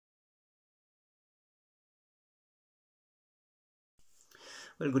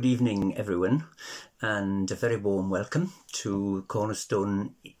Well, good evening, everyone, and a very warm welcome to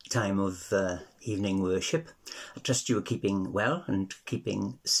Cornerstone time of evening worship. I trust you are keeping well and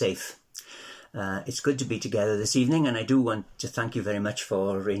keeping safe. It's good to be together this evening, and I do want to thank you very much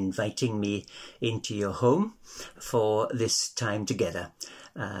for inviting me into your home for this time together.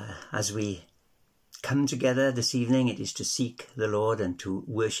 As we come together this evening, it is to seek the Lord and to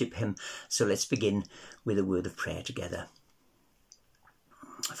worship him. So let's begin with a word of prayer together.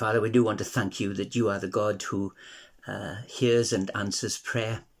 Father, we do want to thank you that you are the God who hears and answers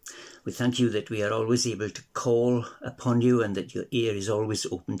prayer. We thank you that we are always able to call upon you and that your ear is always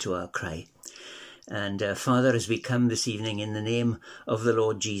open to our cry. And Father, as we come this evening in the name of the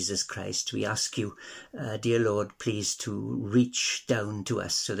Lord Jesus Christ, we ask you, dear Lord, please to reach down to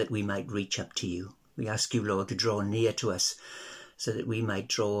us so that we might reach up to you. We ask you, Lord, to draw near to us so that we might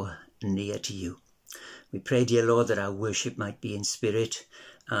draw near to you. We pray, dear Lord, that our worship might be in spirit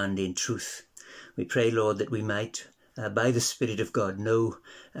and in truth. We pray, Lord, that we might, by the Spirit of God, know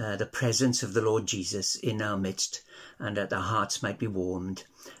the presence of the Lord Jesus in our midst, and that our hearts might be warmed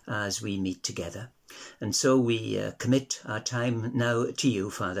as we meet together. And so we commit our time now to you,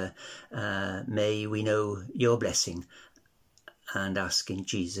 Father. May we know your blessing, and ask in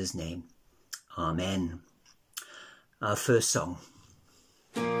Jesus' name. Amen. Our first song.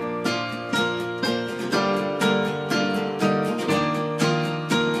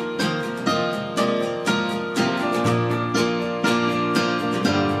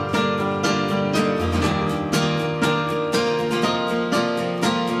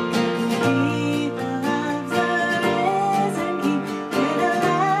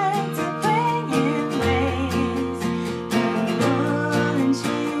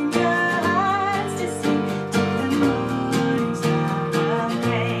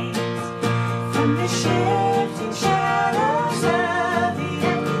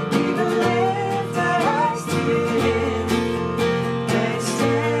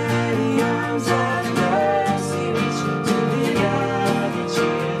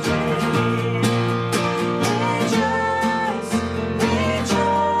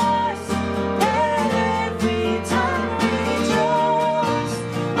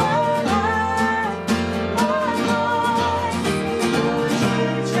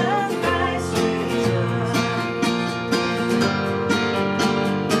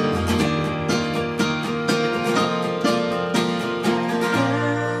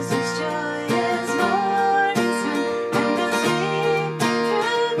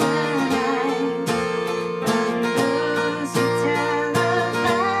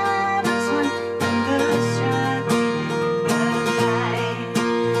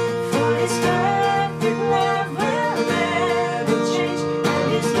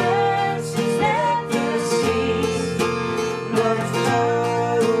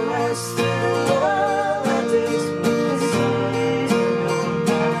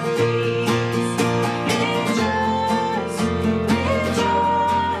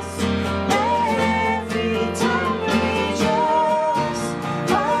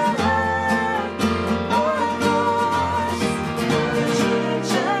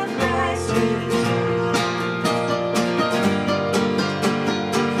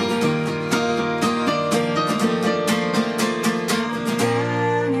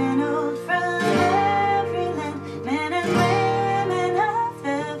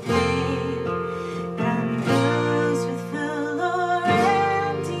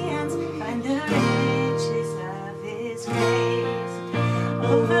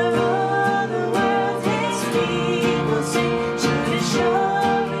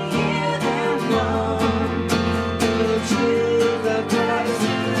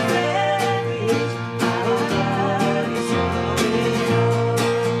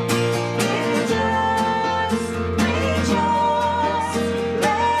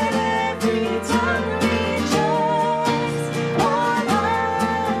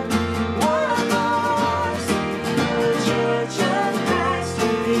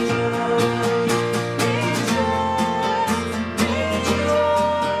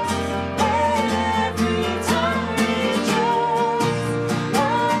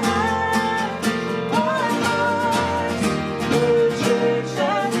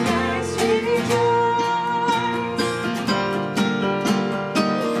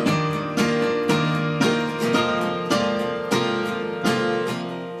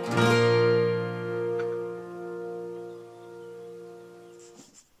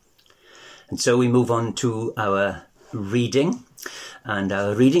 And so we move on to our reading, and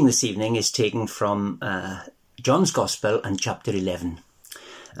our reading this evening is taken from John's Gospel and chapter 11,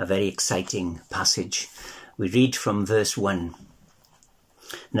 a very exciting passage. We read from verse 1.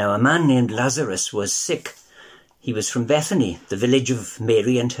 Now a man named Lazarus was sick. He was from Bethany, the village of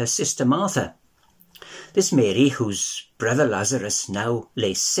Mary and her sister Martha. This Mary, whose brother Lazarus now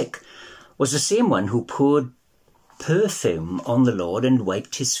lay sick, was the same one who poured perfume on the Lord and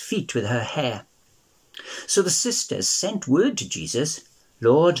wiped his feet with her hair. So the sisters sent word to Jesus,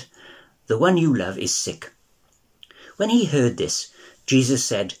 "Lord, the one you love is sick." When he heard this, Jesus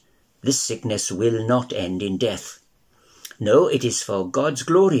said, "This sickness will not end in death. No, it is for God's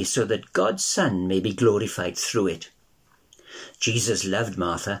glory, so that God's Son may be glorified through it." Jesus loved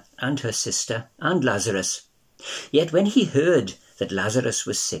Martha and her sister and Lazarus. Yet when he heard that Lazarus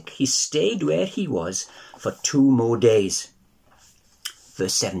was sick, he stayed where he was for 2 more days.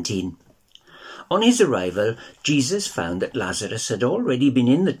 Verse 17. On his arrival, Jesus found that Lazarus had already been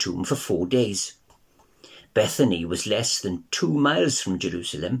in the tomb for 4 days. Bethany was less than 2 miles from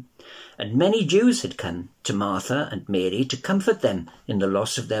Jerusalem, and many Jews had come to Martha and Mary to comfort them in the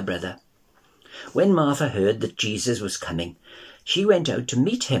loss of their brother. When Martha heard that Jesus was coming, she went out to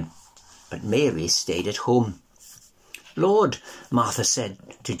meet him, but Mary stayed at home. "Lord," Martha said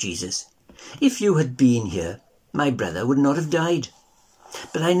to Jesus, "if you had been here, my brother would not have died.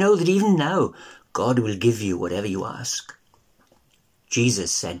 But I know that even now God will give you whatever you ask."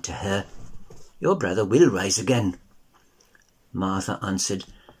 Jesus said to her, "Your brother will rise again." Martha answered,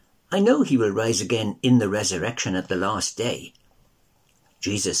 "I know he will rise again in the resurrection at the last day."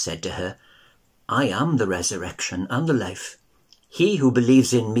 Jesus said to her, "I am the resurrection and the life. He who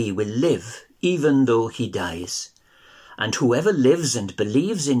believes in me will live, even though he dies. And whoever lives and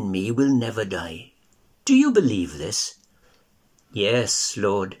believes in me will never die. Do you believe this?" "Yes,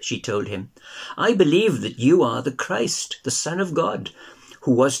 Lord," she told him. "I believe that you are the Christ, the Son of God,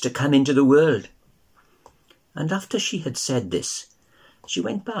 who was to come into the world." And after she had said this, she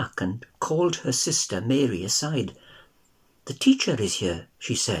went back and called her sister Mary aside. "The teacher is here,"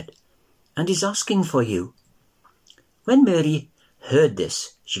 she said, "and is asking for you." When Mary heard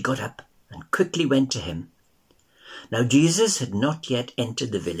this, she got up and quickly went to him. Now Jesus had not yet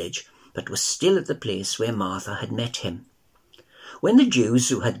entered the village, but was still at the place where Martha had met him. When the Jews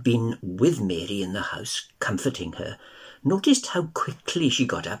who had been with Mary in the house, comforting her, noticed how quickly she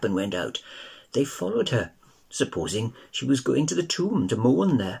got up and went out, they followed her, supposing she was going to the tomb to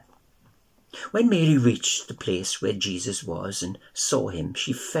mourn there. When Mary reached the place where Jesus was and saw him,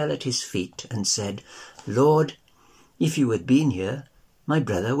 she fell at his feet and said, "Lord, if you had been here, my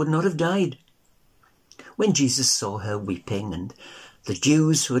brother would not have died." When Jesus saw her weeping, and the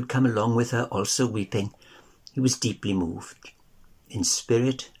Jews who had come along with her also weeping, he was deeply moved, in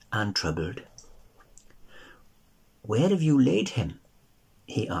spirit and troubled. "Where have you laid him?"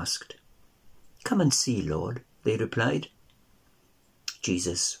 he asked. "Come and see, Lord," they replied.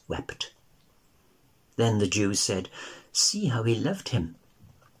 Jesus wept. Then the Jews said, "See how he loved him."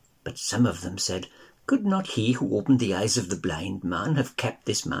 But some of them said, "Could not he who opened the eyes of the blind man have kept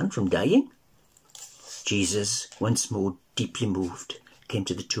this man from dying?" Jesus, once more deeply moved, came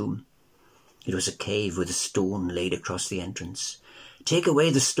to the tomb. It was a cave with a stone laid across the entrance. "Take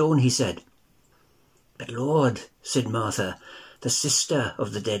away the stone," he said. "But Lord," said Martha, the sister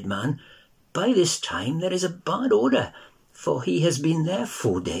of the dead man, "by this time there is a bad odour, for he has been there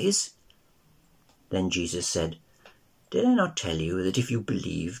 4 days." Then Jesus said, "Did I not tell you that if you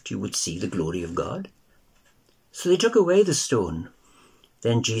believed, you would see the glory of God?" So they took away the stone.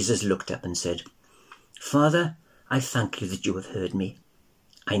 Then Jesus looked up and said, "Father, I thank you that you have heard me.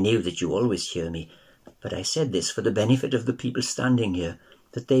 I knew that you always hear me, but I said this for the benefit of the people standing here,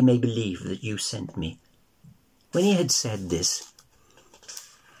 that they may believe that you sent me." When he had said this,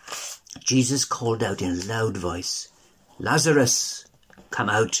 Jesus called out in a loud voice, "Lazarus, come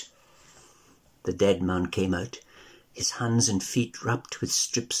out." The dead man came out, his hands and feet wrapped with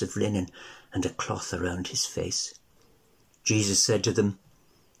strips of linen and a cloth around his face. Jesus said to them,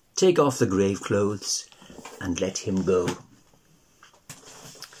 "Take off the grave clothes and let him go."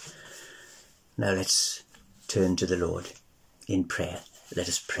 Now let's turn to the Lord in prayer. Let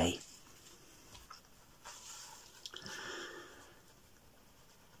us pray.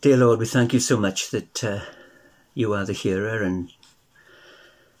 Dear Lord, we thank you so much that you are the hearer and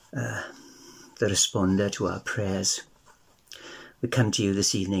the responder to our prayers. We come to you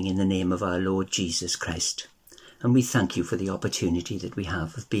this evening in the name of our Lord Jesus Christ, and we thank you for the opportunity that we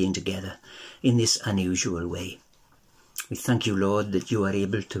have of being together in this unusual way. We thank you, Lord, that you are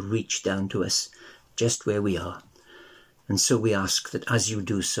able to reach down to us just where we are. And so we ask that as you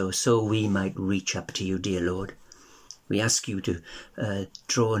do so, so we might reach up to you, dear Lord. We ask you to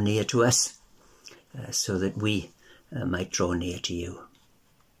draw near to us so that we might draw near to you.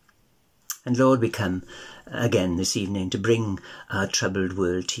 And Lord, we come again this evening to bring our troubled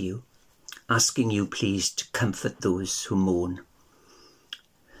world to you, asking you please to comfort those who mourn.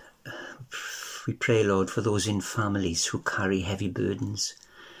 We pray, Lord, for those in families who carry heavy burdens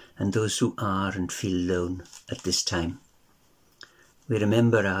and those who are and feel alone at this time. We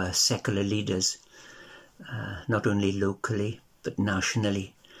remember our secular leaders, not only locally but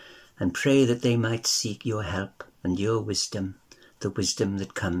nationally, and pray that they might seek your help and your wisdom, the wisdom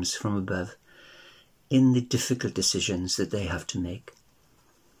that comes from above, in the difficult decisions that they have to make.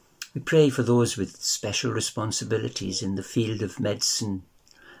 We pray for those with special responsibilities in the field of medicine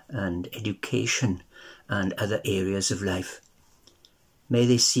and education and other areas of life. May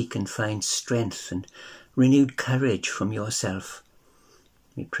they seek and find strength and renewed courage from yourself.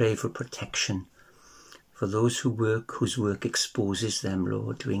 We pray for protection for those whose work exposes them,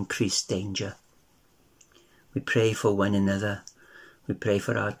 Lord, to increased danger. We pray for one another. We pray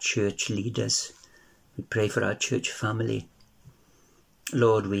for our church leaders. We pray for our church family.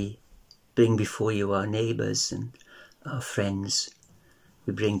 Lord, we bring before you our neighbours and our friends.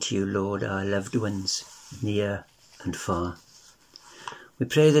 We bring to you, Lord, our loved ones, near and far. We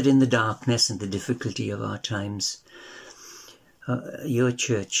pray that in the darkness and the difficulty of our times, your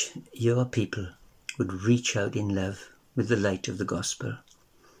church, your people, would reach out in love with the light of the gospel,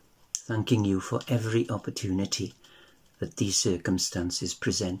 thanking you for every opportunity that these circumstances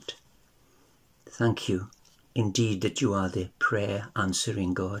present. Thank you, indeed, that you are the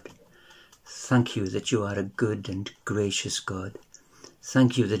prayer-answering God. Thank you that you are a good and gracious God.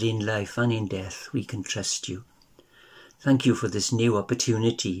 Thank you that in life and in death we can trust you. Thank you for this new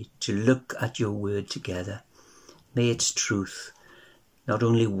opportunity to look at your word together. May its truth not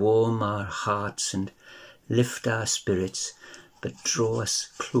only warm our hearts and lift our spirits, but draw us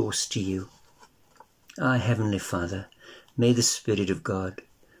close to you. Our Heavenly Father, may the Spirit of God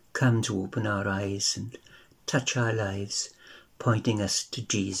come to open our eyes and touch our lives, pointing us to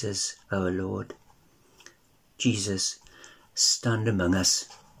Jesus, our Lord. Jesus, stand among us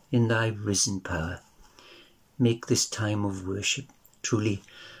in thy risen power. Make this time of worship truly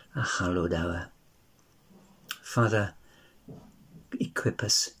a hallowed hour. Father, equip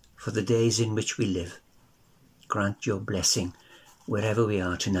us for the days in which we live. Grant your blessing wherever we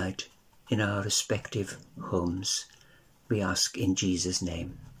are tonight, in our respective homes. We ask in Jesus'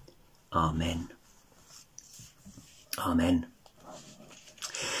 name. Amen. Amen.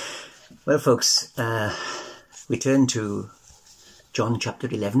 Well, folks, we turn to John chapter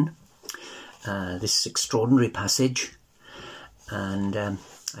 11, this extraordinary passage. And I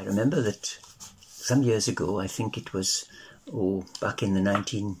remember that some years ago, I think it was back in the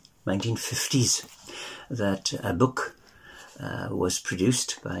 1950s, that a book was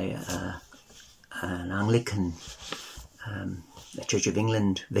produced by an Anglican Church of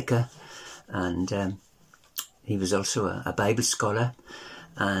England vicar, and he was also a Bible scholar,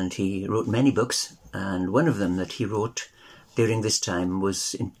 and he wrote many books, and one of them that he wrote during this time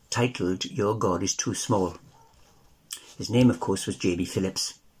was entitled Your God is Too Small. His name, of course, was J.B.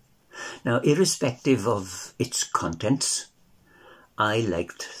 Phillips. Now, irrespective of its contents, I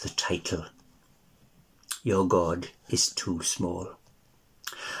liked the title, Your God is Too Small.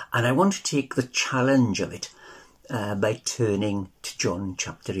 And I want to take the challenge of it by turning to John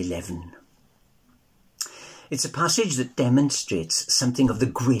chapter 11. It's a passage that demonstrates something of the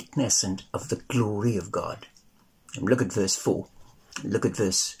greatness and of the glory of God. And look at verse 4. Look at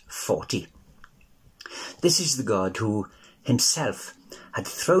verse 40. This is the God who himself had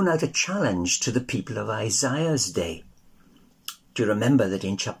thrown out a challenge to the people of Isaiah's day. Do you remember that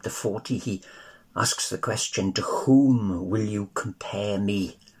in chapter 40 he asks the question, to whom will you compare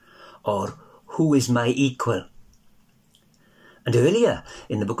me? Or who is my equal? And earlier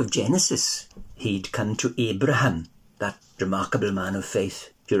in the book of Genesis, he'd come to Abraham, that remarkable man of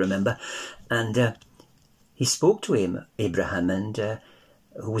faith, do you remember? And he spoke to him, Abraham, and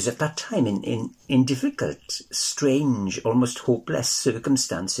who was at that time in difficult, strange, almost hopeless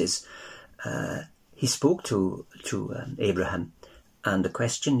circumstances. He spoke to Abraham, and the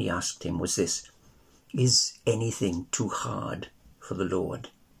question he asked him was this: is anything too hard for the Lord?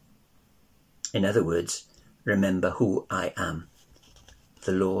 In other words, remember who I am,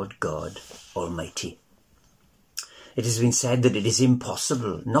 the Lord God Almighty. It has been said that it is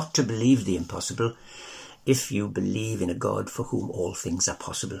impossible not to believe the impossible if you believe in a God for whom all things are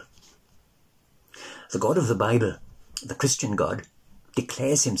possible. The God of the Bible, the Christian God,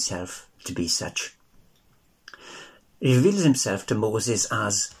 declares himself to be such. He reveals himself to Moses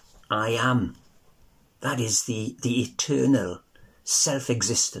as I am. That is the eternal,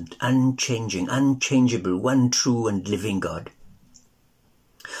 self-existent, unchanging, unchangeable, one true and living God.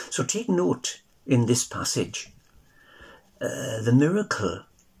 So take note in this passage, the miracle,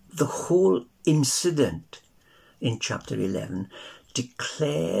 the whole incident in chapter 11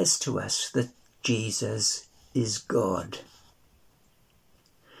 declares to us that Jesus is God.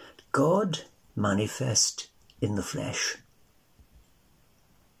 God manifest in the flesh.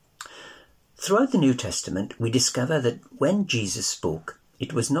 Throughout the New Testament, we discover that when Jesus spoke,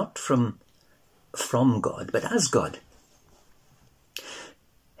 it was not from God, but as God.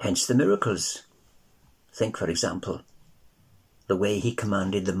 Hence the miracles. Think, for example, the way he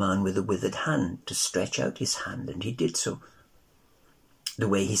commanded the man with the withered hand to stretch out his hand, and he did so. The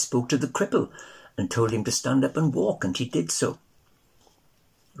way he spoke to the cripple and told him to stand up and walk, and he did so.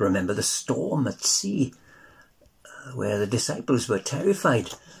 Remember the storm at sea, where the disciples were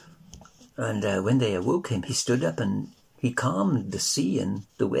terrified, and when they awoke him, he stood up and he calmed the sea and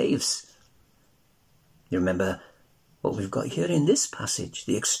the waves. You remember what we've got here in this passage,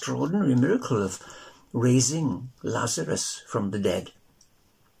 the extraordinary miracle of raising Lazarus from the dead,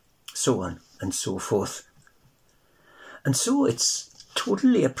 so on and so forth. And so it's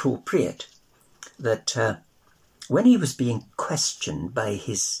totally appropriate that when he was being questioned by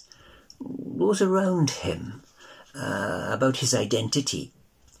those around him about his identity,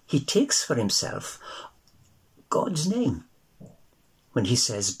 he takes for himself God's name when he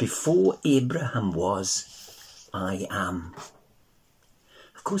says, "Before Abraham was, I am."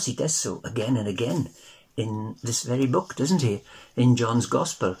 Of course, he does so again and again in this very book, doesn't he? In John's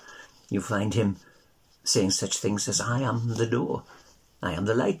Gospel, you find him saying such things as, "I am the door, I am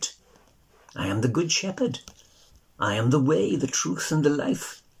the light, I am the good shepherd, I am the way, the truth and the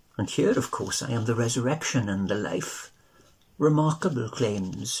life. And here, of course, I am the resurrection and the life." Remarkable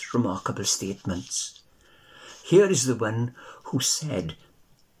claims, remarkable statements. Here is the one who said,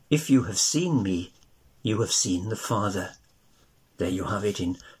 "If you have seen me, you have seen the Father." There you have it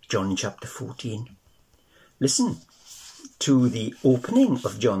in John chapter 14. Listen to the opening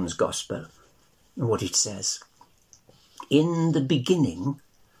of John's Gospel, what it says. "In the beginning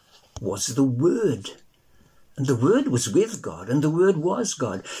was the Word, and the Word was with God, and the Word was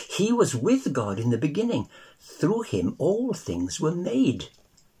God. He was with God in the beginning. Through him all things were made."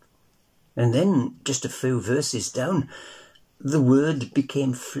 And then, just a few verses down, "The Word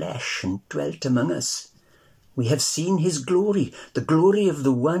became flesh and dwelt among us. We have seen his glory, the glory of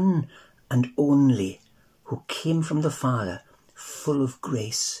the one and only who came from the Father, full of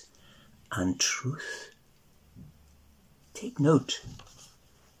grace and truth." Take note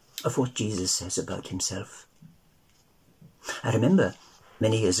of what Jesus says about himself. I remember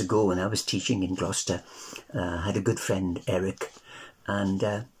many years ago when I was teaching in Gloucester, I had a good friend, Eric,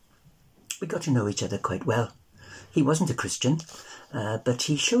 and we got to know each other quite well. He wasn't a Christian, but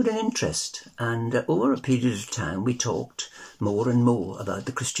he showed an interest, and over a period of time we talked more and more about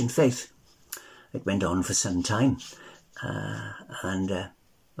the Christian faith. It went on for some time, and I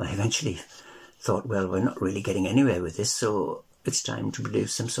eventually thought, well, we're not really getting anywhere with this, so it's time to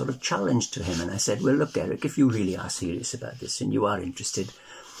produce some sort of challenge to him. And I said, well, look, Eric, if you really are serious about this and you are interested,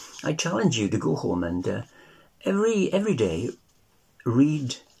 I challenge you to go home and every day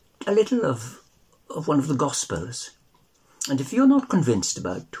read a little of one of the Gospels. And if you're not convinced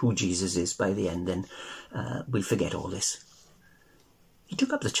about who Jesus is by the end, then we'll forget all this. He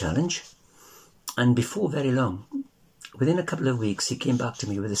took up the challenge, and before very long, within a couple of weeks, he came back to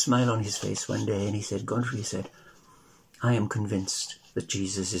me with a smile on his face one day, and he said, "Godfrey," he said, "I am convinced that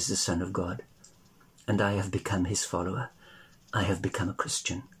Jesus is the Son of God, and I have become his follower. I have become a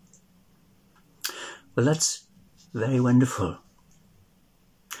Christian." Well, that's very wonderful.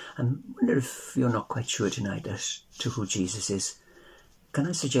 I wonder if you're not quite sure tonight as to who Jesus is. Can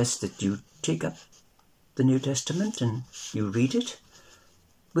I suggest that you take up the New Testament and you read it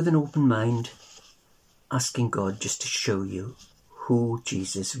with an open mind, asking God just to show you who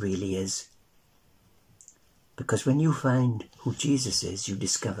Jesus really is. Because when you find who Jesus is, you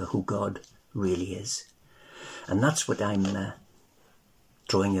discover who God really is. And that's what I'm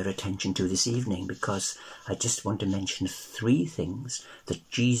drawing your attention to this evening, because I just want to mention 3 things that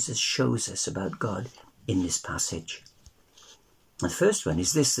Jesus shows us about God in this passage. The first one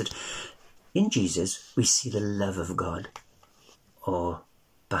is this, that in Jesus we see the love of God, or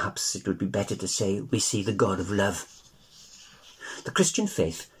perhaps it would be better to say we see the God of love. The Christian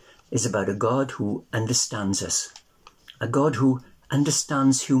faith is about a God who understands us, a God who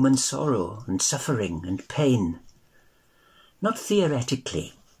understands human sorrow and suffering and pain, not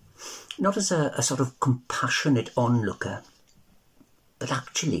theoretically, not as a sort of compassionate onlooker, but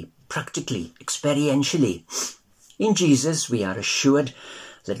actually, practically, experientially. In Jesus, we are assured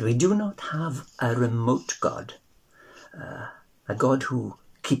that we do not have a remote God, a God who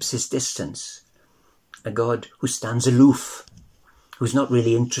keeps his distance, a God who stands aloof, who's not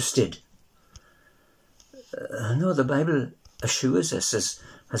really interested. No, the Bible assures us, as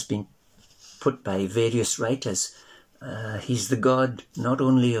has been put by various writers, he's the God not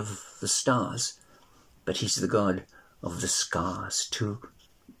only of the stars, but he's the God of the scars too.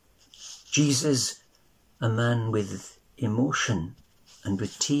 Jesus, a man with emotion and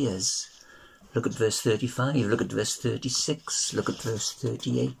with tears. Look at verse 35, look at verse 36, look at verse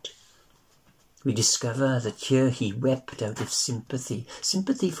 38. We discover that here he wept out of sympathy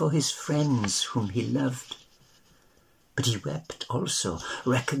for his friends whom he loved. But he wept also,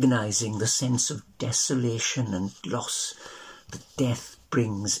 recognizing the sense of desolation and loss that death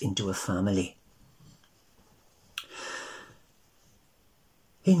brings into a family.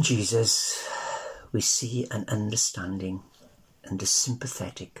 In Jesus, we see an understanding and a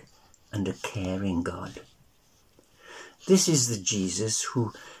sympathetic and a caring God. This is the Jesus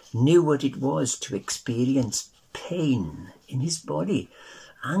who knew what it was to experience pain in his body,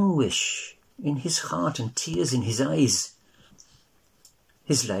 anguish in his heart and tears in his eyes.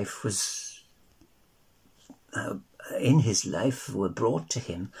 His life was, in his life were brought to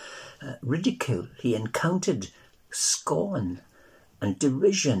him ridicule. He encountered scorn and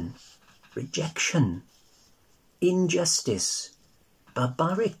derision, rejection, injustice,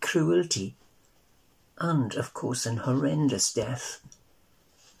 barbaric cruelty, and, of course, an horrendous death.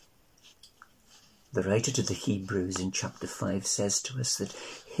 The writer to the Hebrews in chapter 5 says to us that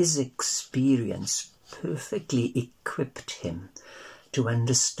his experience perfectly equipped him to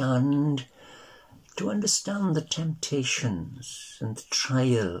understand the temptations and the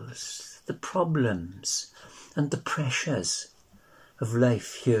trials, the problems and the pressures of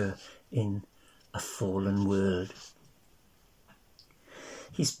life here in a fallen world.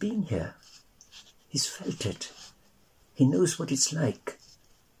 He's been here. He's felt it. He knows what it's like.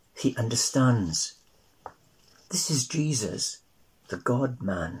 He understands. This is Jesus, the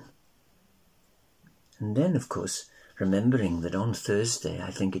God-man. And then, of course, remembering that on Thursday,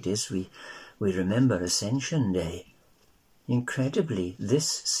 I think it is, we remember Ascension Day. Incredibly, this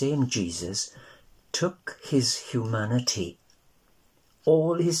same Jesus took his humanity,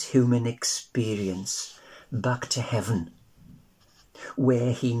 all his human experience, back to heaven,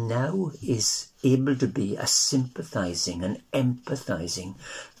 where he now is able to be a sympathizing and empathizing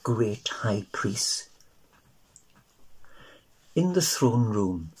great high priest. In the throne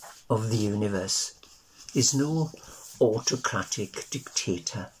room of the universe is no autocratic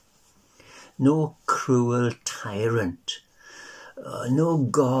dictator, no cruel tyrant, no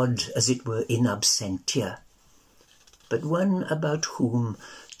God, as it were, in absentia, but one about whom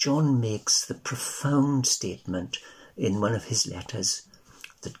John makes the profound statement in one of his letters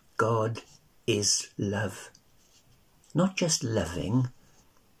that God is love. Not just loving,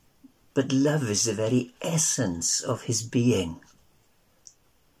 but love is the very essence of his being.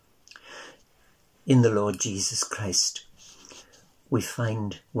 In the Lord Jesus Christ, we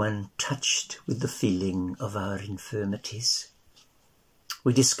find one touched with the feeling of our infirmities.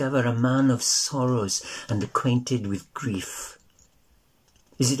 We discover a man of sorrows and acquainted with grief.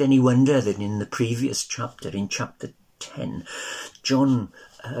 Is it any wonder that in the previous chapter, in chapter 10, John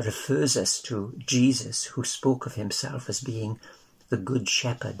refers us to Jesus, who spoke of himself as being the Good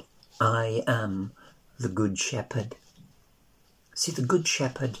Shepherd. I am the Good Shepherd. See, the Good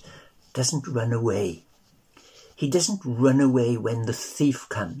Shepherd doesn't run away. He doesn't run away when the thief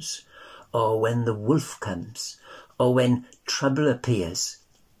comes, or when the wolf comes, or when trouble appears.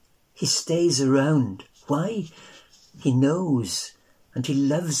 He stays around. Why? He knows and he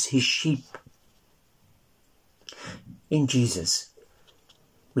loves his sheep. In Jesus,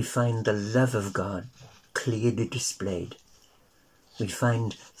 we find the love of God clearly displayed. We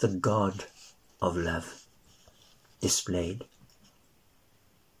find the God of love displayed.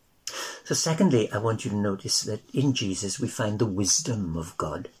 So secondly, I want you to notice that in Jesus we find the wisdom of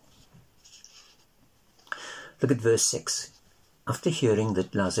God. Look at verse 6. After hearing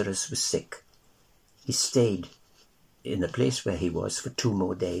that Lazarus was sick, he stayed in the place where he was for 2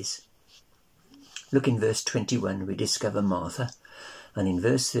 more days. Look in verse 21, we discover Martha, and in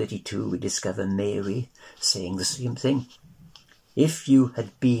verse 32 we discover Mary saying the same thing. If you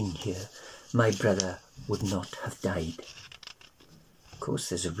had been here, my brother would not have died. Of course,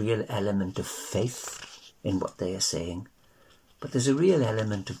 there's a real element of faith in what they are saying, but there's a real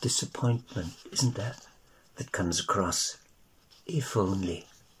element of disappointment, isn't there, that comes across. If only,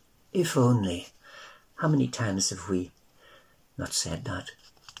 if only. How many times have we not said that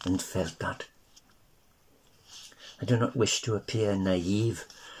and felt that? I do not wish to appear naive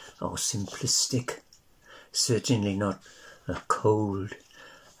or simplistic, certainly not cold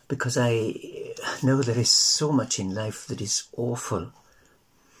because I know there is so much in life that is awful.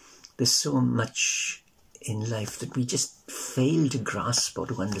 There's so much in life that we just fail to grasp or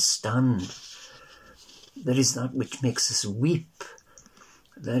to understand. There is that which makes us weep.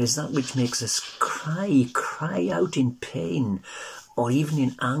 There is that which makes us cry out in pain or even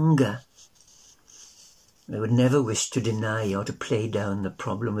in anger. I would never wish to deny or to play down the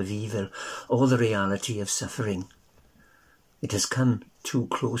problem of evil or the reality of suffering. It has come too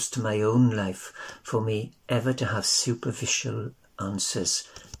close to my own life for me ever to have superficial answers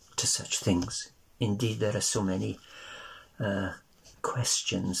to such things. Indeed, there are so many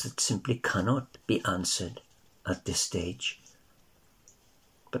questions that simply cannot be answered at this stage.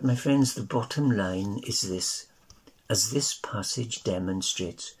 But my friends, the bottom line is this. As this passage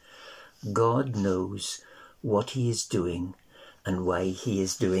demonstrates, God knows what he is doing and why he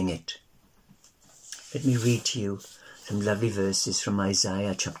is doing it. Let me read to you some lovely verses from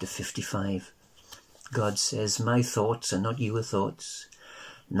Isaiah chapter 55. God says, "My thoughts are not your thoughts,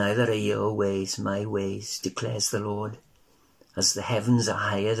 neither are your ways my ways, declares the Lord. As the heavens are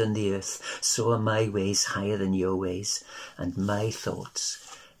higher than the earth, so are my ways higher than your ways, and my thoughts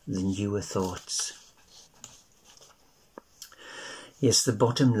than your thoughts." Yes, the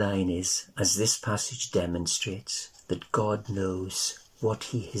bottom line is, as this passage demonstrates, that God knows what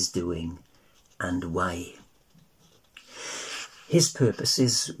he is doing and why. His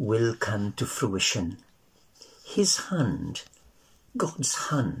purposes will come to fruition. His hand, God's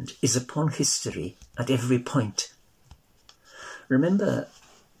hand, is upon history at every point. Remember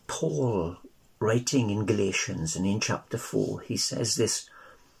Paul writing in Galatians, and in chapter 4, he says this,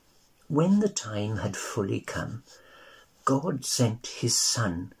 "When the time had fully come, God sent his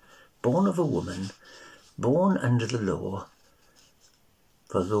Son, born of a woman, born under the law,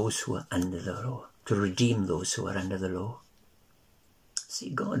 for those who are under the law, to redeem those who are under the law." See,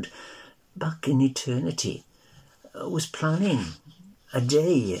 God, back in eternity, was planning a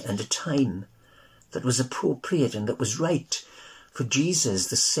day and a time that was appropriate and that was right for Jesus,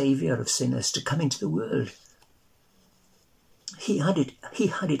 the Saviour of sinners, to come into the world. He had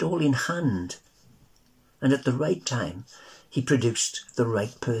it all in hand. And at the right time, he produced the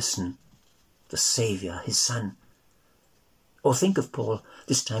right person, the Saviour, his Son. Or think of Paul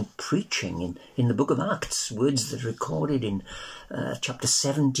this time preaching in the book of Acts, words that are recorded in chapter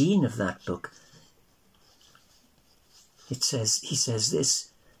 17 of that book. He says this,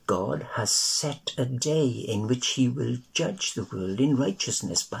 "God has set a day in which he will judge the world in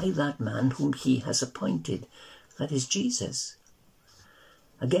righteousness by that man whom he has appointed." That is Jesus.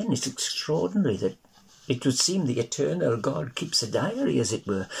 Again, it's extraordinary that it would seem the eternal God keeps a diary, as it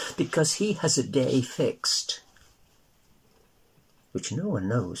were, because he has a day fixed, which no one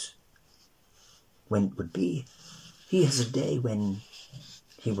knows when it would be. He has a day when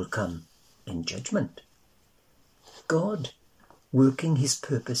he will come in judgment. God working his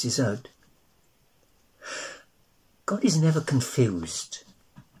purposes out. God is never confused.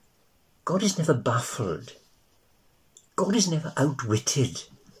 God is never baffled. God is never outwitted.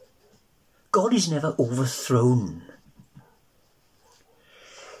 God is never overthrown.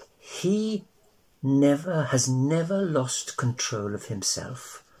 He has never lost control of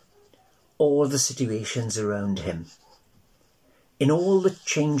himself or the situations around him. In all the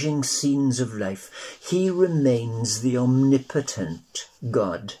changing scenes of life, he remains the omnipotent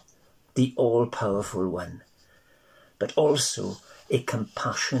God, the all-powerful one, but also a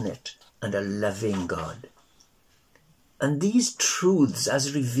compassionate and a loving God. And these truths,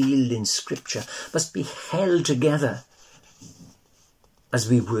 as revealed in Scripture, must be held together as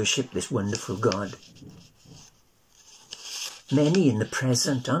we worship this wonderful God. Many in the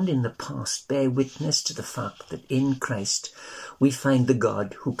present and in the past bear witness to the fact that in Christ we find the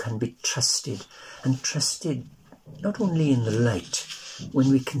God who can be trusted, and trusted not only in the light,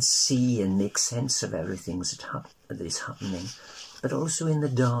 when we can see and make sense of everything that is happening, but also in the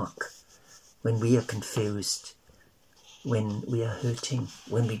dark, when we are confused, when we are hurting,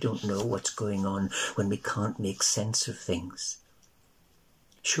 when we don't know what's going on, when we can't make sense of things.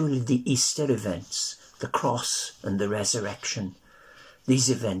 Surely the Easter events, the cross and the resurrection,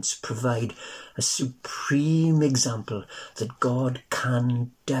 these events provide a supreme example that God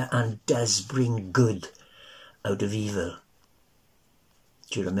can and does bring good out of evil.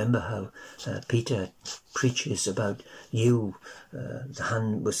 Do you remember how Peter preaches about the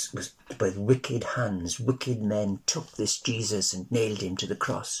hand was by wicked hands, wicked men took this Jesus and nailed him to the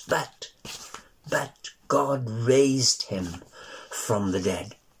cross. But God raised him from the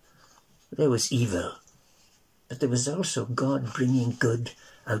dead. There was evil, but there was also God bringing good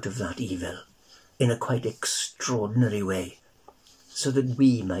out of that evil in a quite extraordinary way. so that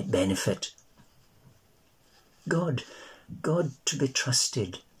we might benefit. God to be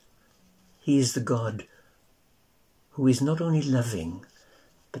trusted. He is the God who is not only loving,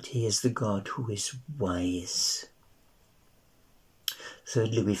 but he is the God who is wise.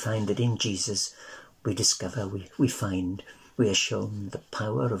 Thirdly, we find that in Jesus we discover, we find, we are shown the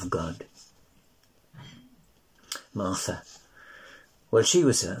power of God. Martha, well, she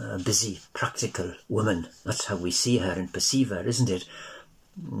was a busy, practical woman. That's how we see her and perceive her, isn't it?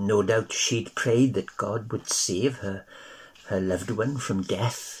 No doubt she'd prayed that God would save her loved one from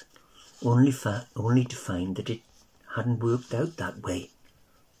death, only to find that it hadn't worked out that way.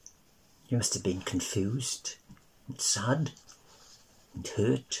 She must have been confused and sad and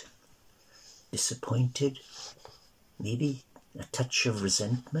hurt, disappointed, maybe a touch of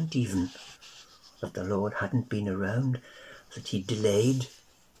resentment even, that the Lord hadn't been around, that he delayed,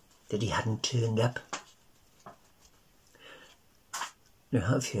 that he hadn't turned up. You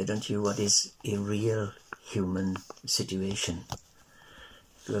have here, don't you, what is a real human situation?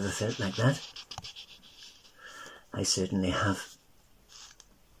 Have you ever felt like that? I certainly have.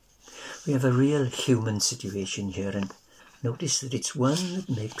 We have a real human situation here, and notice that it's one that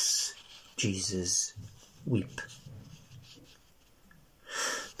makes Jesus weep.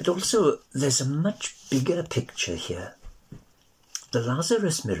 But also, there's a much bigger picture here. The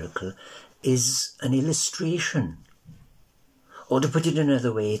Lazarus miracle is an illustration, or to put it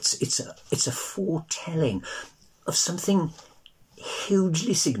another way, it's a foretelling of something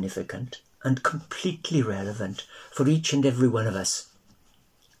hugely significant and completely relevant for each and every one of us.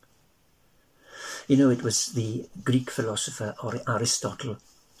 You know, it was the Greek philosopher Aristotle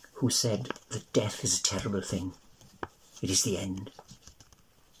who said that death is a terrible thing. It is the end.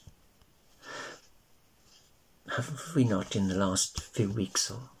 Have we not, in the last few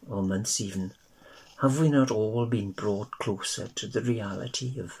weeks or months even, have we not all been brought closer to the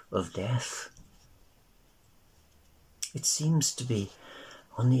reality of death? It seems to be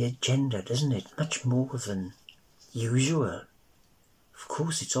on the agenda, doesn't it? Much more than usual. Of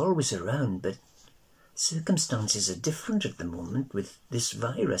course, it's always around, but circumstances are different at the moment with this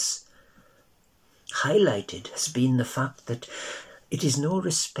virus. Highlighted has been the fact that it is no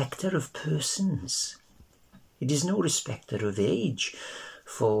respecter of persons. It is no respecter of age,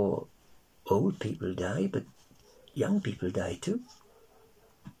 for old people die, but young people die too.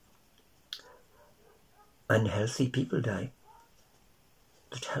 Unhealthy people die,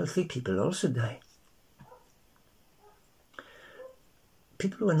 but healthy people also die.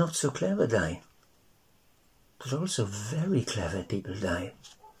 People who are not so clever die, but also very clever people die.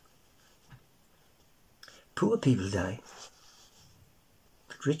 Poor people die,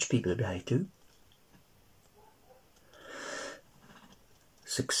 but rich people die too.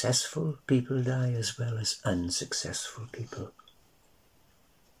 Successful people die as well as unsuccessful people.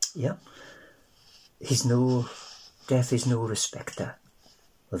 Yeah, death is no respecter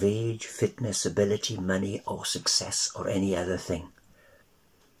of age, fitness, ability, money or success or any other thing.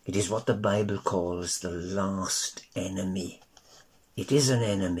 It is what the Bible calls the last enemy. It is an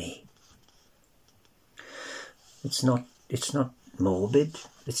enemy. It's not morbid,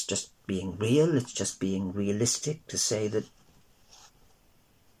 it's just being real, it's just being realistic to say that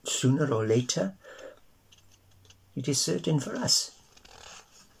sooner or later, it is certain for us.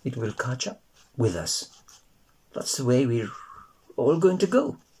 It will catch up with us. That's the way we're all going to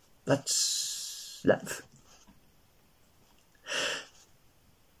go. That's life.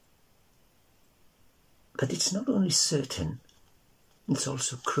 But it's not only certain, it's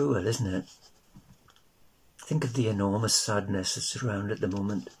also cruel, isn't it? Think of the enormous sadness that's around at the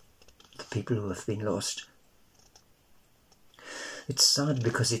moment, the people who have been lost. It's sad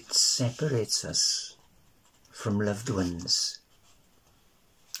because it separates us from loved ones.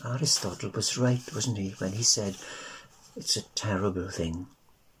 Aristotle was right, wasn't he, when he said it's a terrible thing.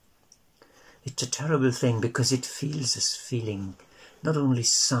 It's a terrible thing because it feels us feeling not only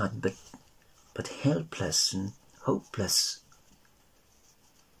sad but helpless and hopeless.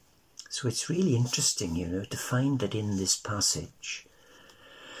 So it's really interesting, you know, to find that in this passage,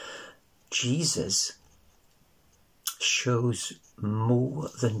 Jesus shows more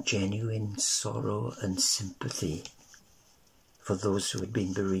than genuine sorrow and sympathy for those who had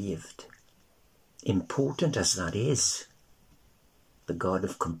been bereaved. Important as that is, the God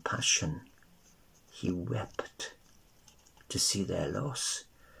of compassion, he wept to see their loss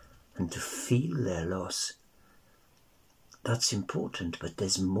and to feel their loss. That's important, but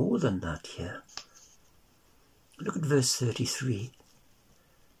there's more than that here. Look at verse 33.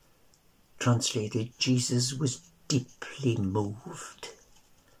 Translated, Jesus was deeply moved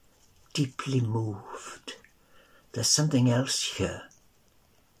there's something else here.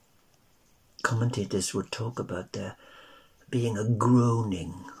 Commentators would talk about there being a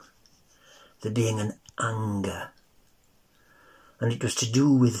groaning, there being an anger, and it was to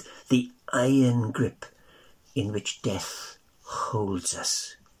do with the iron grip in which death holds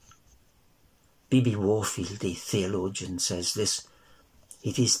us. B.B. Warfield, the theologian, says this: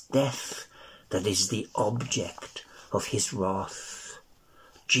 it is death that is the object of his wrath.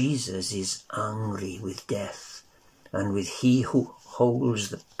 Jesus is angry with death and with he who holds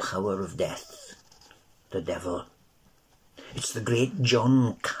the power of death, the devil. It's the great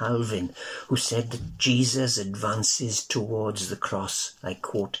John Calvin who said that Jesus advances towards the cross, I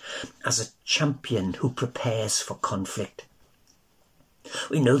quote, as a champion who prepares for conflict.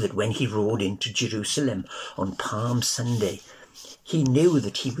 We know that when he rode into Jerusalem on Palm Sunday, he knew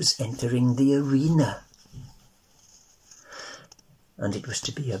that he was entering the arena. And it was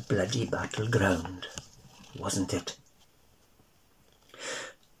to be a bloody battleground, wasn't it?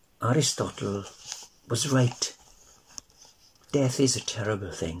 Aristotle was right. Death is a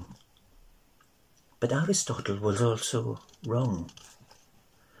terrible thing. But Aristotle was also wrong.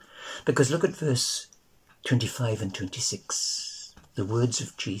 Because look at verse 25 and 26. The words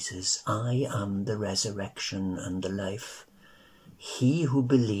of Jesus: I am the resurrection and the life. He who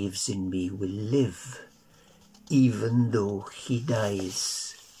believes in me will live, even though he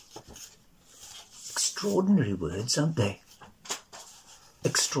dies. Extraordinary words, aren't they?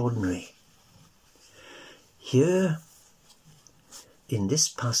 Extraordinary. Here, in this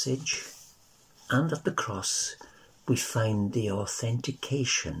passage and at the cross, we find the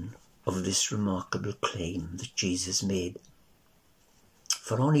authentication of this remarkable claim that Jesus made.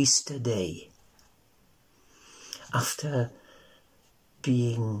 For on Easter Day, after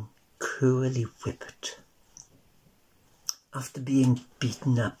being cruelly whipped, after being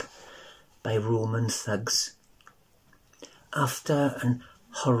beaten up by Roman thugs, after an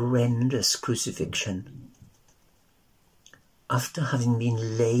horrendous crucifixion, after having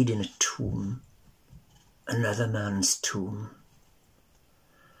been laid in a tomb, another man's tomb,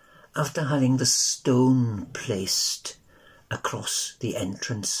 after having the stone placed across the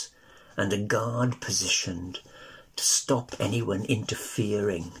entrance and a guard positioned to stop anyone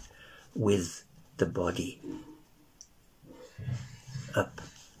interfering with the body, up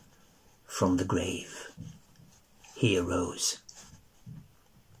from the grave he arose.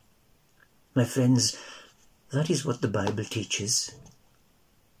 My friends, that is what the Bible teaches.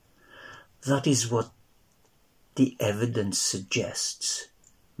 That is what the evidence suggests.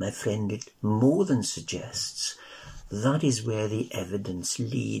 My friend, it more than suggests. That is where the evidence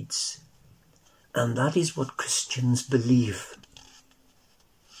leads. And that is what Christians believe.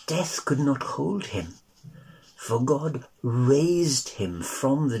 Death could not hold him, for God raised him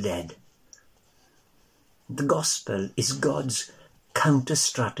from the dead. The gospel is God's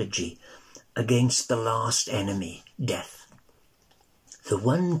counter-strategy against the last enemy, death. The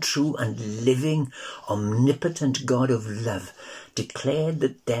one true and living, omnipotent God of love declared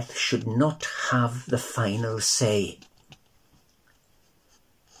that death should not have the final say.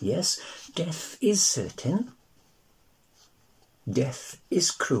 Yes, death is certain. Death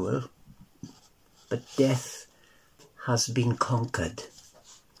is cruel. But death has been conquered.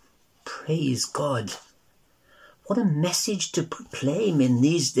 Praise God. What a message to proclaim in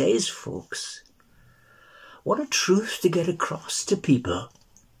these days, folks. What a truth to get across to people.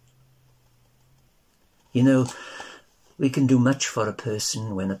 You know, we can do much for a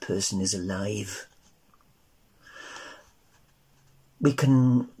person when a person is alive. We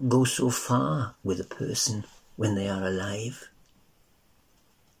can go so far with a person when they are alive.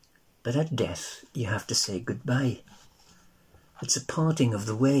 But at death, you have to say goodbye. It's a parting of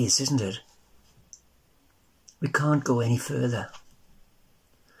the ways, isn't it? We can't go any further.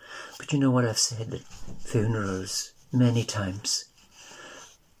 But you know what I've said at funerals many times?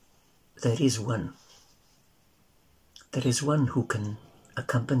 There is one. There is one who can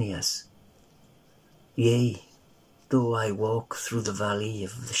accompany us. Yea, though I walk through the valley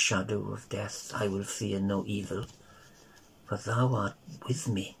of the shadow of death, I will fear no evil, for thou art with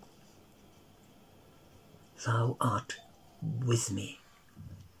me. Thou art with me.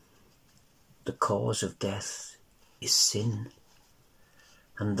 The cause of death is sin,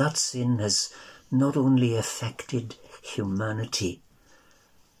 and that sin has not only affected humanity,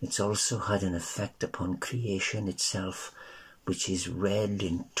 it's also had an effect upon creation itself, which is red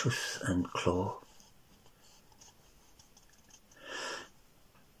in tooth and claw.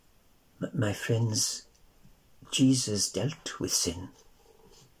 My friends, Jesus dealt with sin.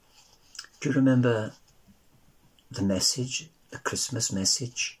 Do you remember the message, the Christmas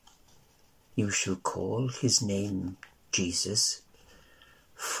message? You shall call his name Jesus,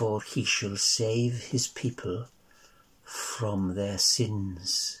 for he shall save his people from their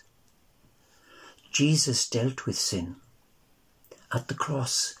sins. Jesus dealt with sin. At the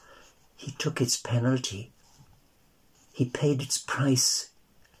cross, he took its penalty. He paid its price.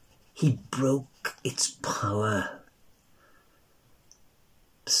 He broke its power.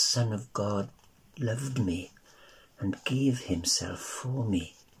 The Son of God loved me and gave himself for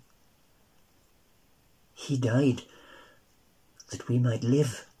me. He died that we might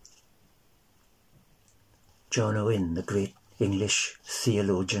live. John Owen, the great English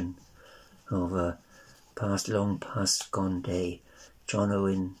theologian of a long past gone day, John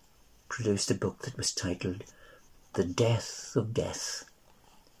Owen produced a book that was titled The Death of Death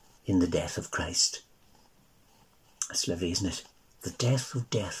in the Death of Christ. That's lovely, isn't it? The death of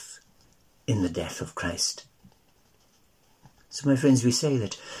death in the death of Christ. So my friends, we say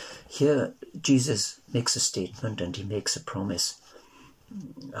that here Jesus makes a statement and he makes a promise.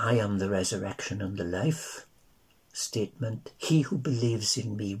 I am the resurrection and the life. Statement. He who believes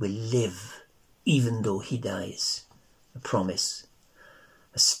in me will live even though he dies. A promise.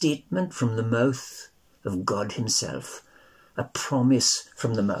 A statement from the mouth of God himself. A promise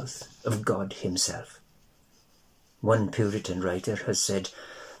from the mouth of God himself. One Puritan writer has said,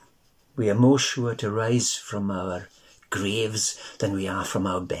 we are more sure to rise from our graves than we are from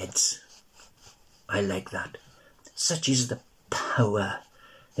our beds. I like that. Such is the power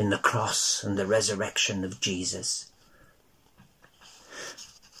in the cross and the resurrection of Jesus.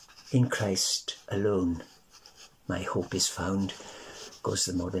 In Christ alone my hope is found, goes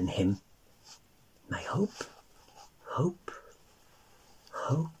the modern hymn. My hope, hope,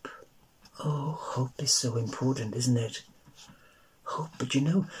 hope. Oh, hope is so important, isn't it? Hope, but you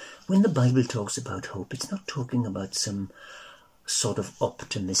know, when the Bible talks about hope, it's not talking about some sort of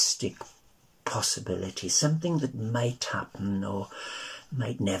optimistic possibility, something that might happen or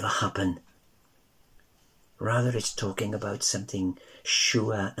might never happen. Rather, it's talking about something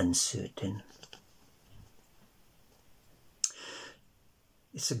sure and certain.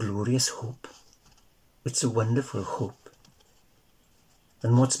 It's a glorious hope. It's a wonderful hope.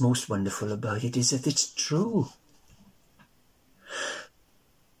 And what's most wonderful about it is that it's true.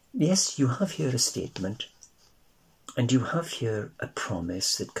 Yes, you have here a statement, and you have here a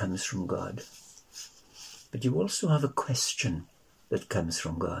promise that comes from God. But you also have a question that comes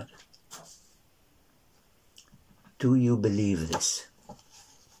from God. Do you believe this?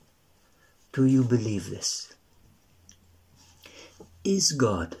 Do you believe this? Is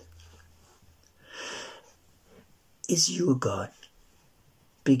God, is your God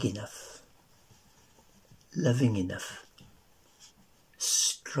big enough, loving enough,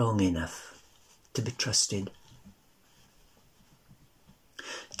 strong enough to be trusted?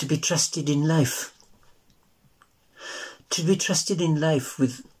 To be trusted in life. To be trusted in life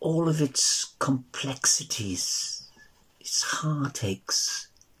with all of its complexities, its heartaches,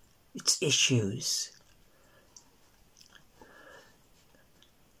 its issues,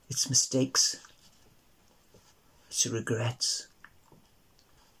 its mistakes, its regrets,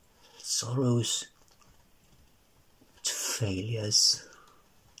 its sorrows, its failures,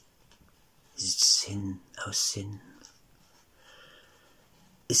 its sin, our sin.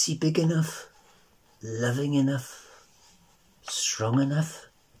 Is he big enough, loving enough, strong enough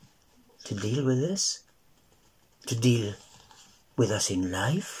to deal with this? To deal with us in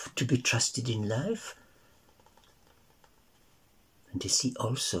life, to be trusted in life? And is he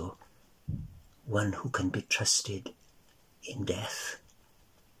also one who can be trusted in death?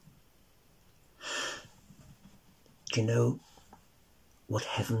 Do you know what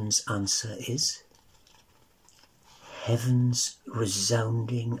heaven's answer is? Heaven's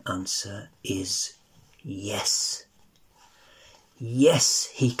resounding answer is yes. Yes,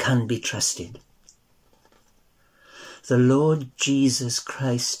 he can be trusted. The Lord Jesus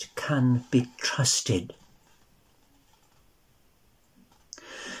Christ can be trusted.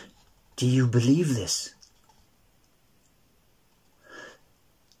 Do you believe this?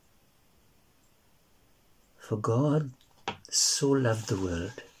 For God so loved the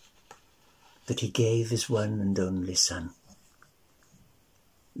world that he gave his one and only Son,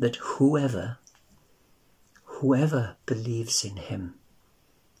 that whoever believes in him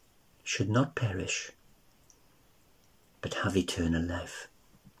should not perish, but have eternal life.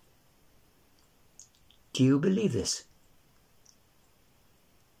 Do you believe this?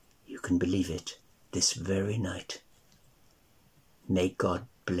 You can believe it this very night. May God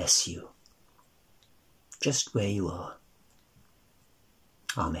bless you, just where you are.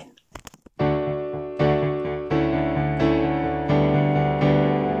 Amen.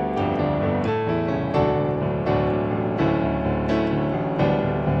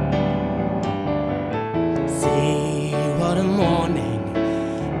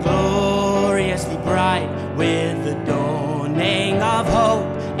 the dawning of hope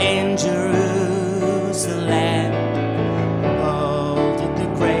in Jerusalem. World at the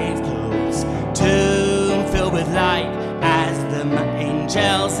grave close, tomb filled with light, as the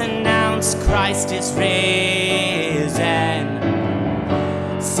angels announce Christ is risen.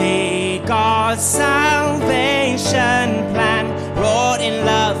 See God's salvation plan, wrought in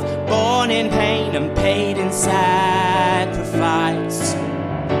love, born in pain, and paid in sacrifice.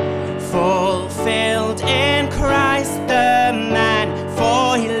 Fulfilled in Christ the man,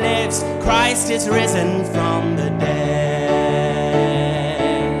 for he lives, Christ is risen from the dead.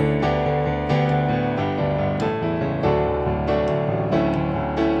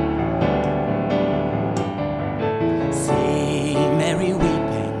 See Mary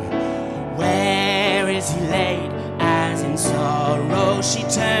weeping, where is he laid? As in sorrow she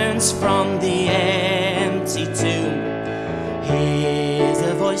turns from the empty tomb. Hears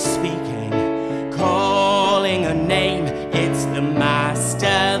a voice speaking, calling her name. It's the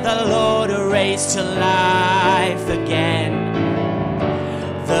Master, the Lord, raised to life again.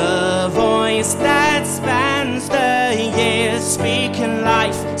 The voice that spans the years, speaking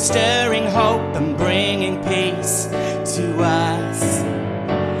life, stirring hope and bringing peace to us,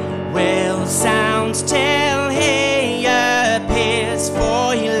 will sound till he appears,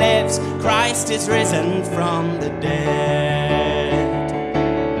 for he lives, Christ is risen from the dead.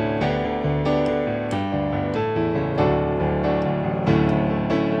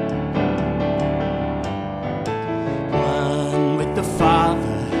 One with the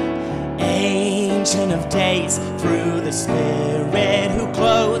Father, Ancient of Days, through the Spirit who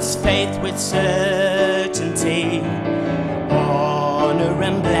clothes faith with certainty. Honor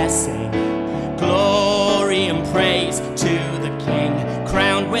and blessing, glory and praise to the King,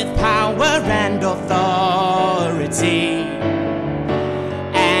 crowned with power and authority.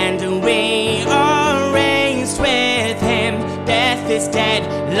 And we are raised with him. Death is dead,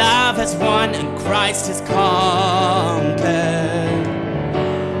 love has won, and Christ has conquered.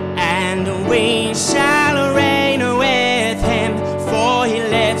 And we shall reign with him, for he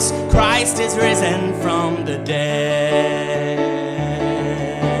lives, Christ is risen from the dead.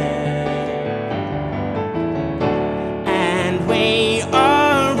 And we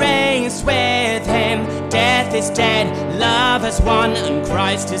are raised with him. Death is dead, love has won, and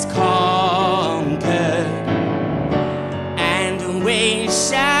Christ is conquered. And we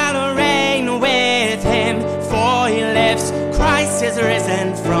shall reign with him, for he lives, Christ is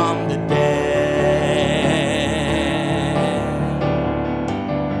risen from